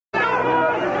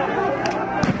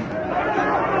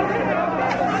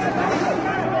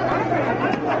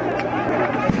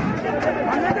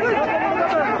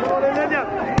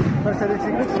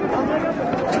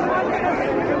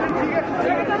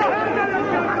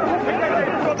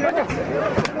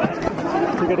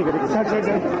Delhi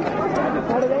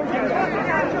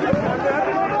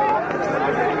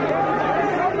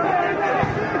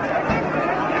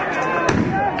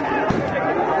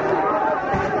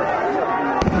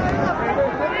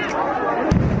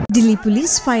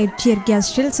police fired tear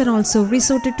gas shells and also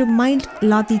resorted to mild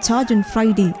lathi-charge on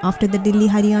Friday after the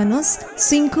Delhi-Haryana's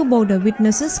Singhu border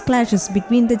witnesses clashes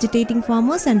between the agitating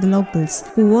farmers and the locals,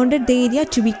 who wanted the area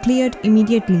to be cleared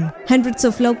immediately. Hundreds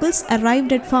of locals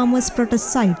arrived at farmers'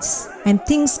 protest sites, and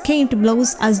things came to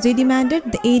blows as they demanded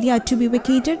the area to be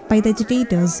vacated by the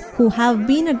agitators, who have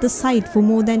been at the site for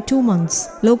more than 2 months.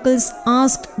 Locals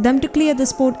asked them to clear the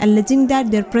spot, alleging that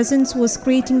their presence was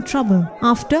creating trouble.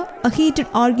 After a heated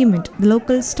argument, the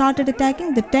locals started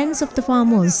attacking the tents of the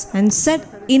farmers and said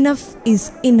enough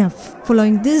is enough.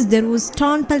 Following this, there was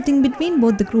stone pelting between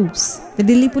both the groups. The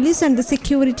Delhi police and the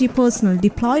security personnel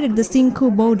deployed at the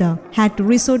Singhu border had to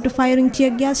resort to firing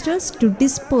tear gas shells to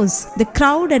disperse the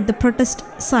crowd at the protest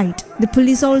site. The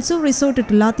police also resorted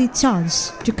to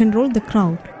lathi-charge to control the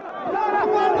crowd.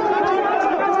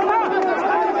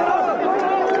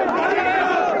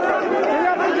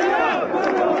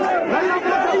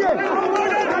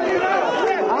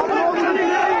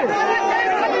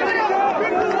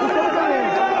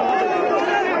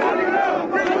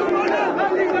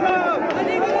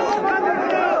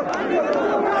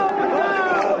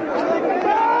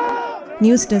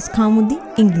 News Desk Kamudi,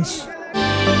 English.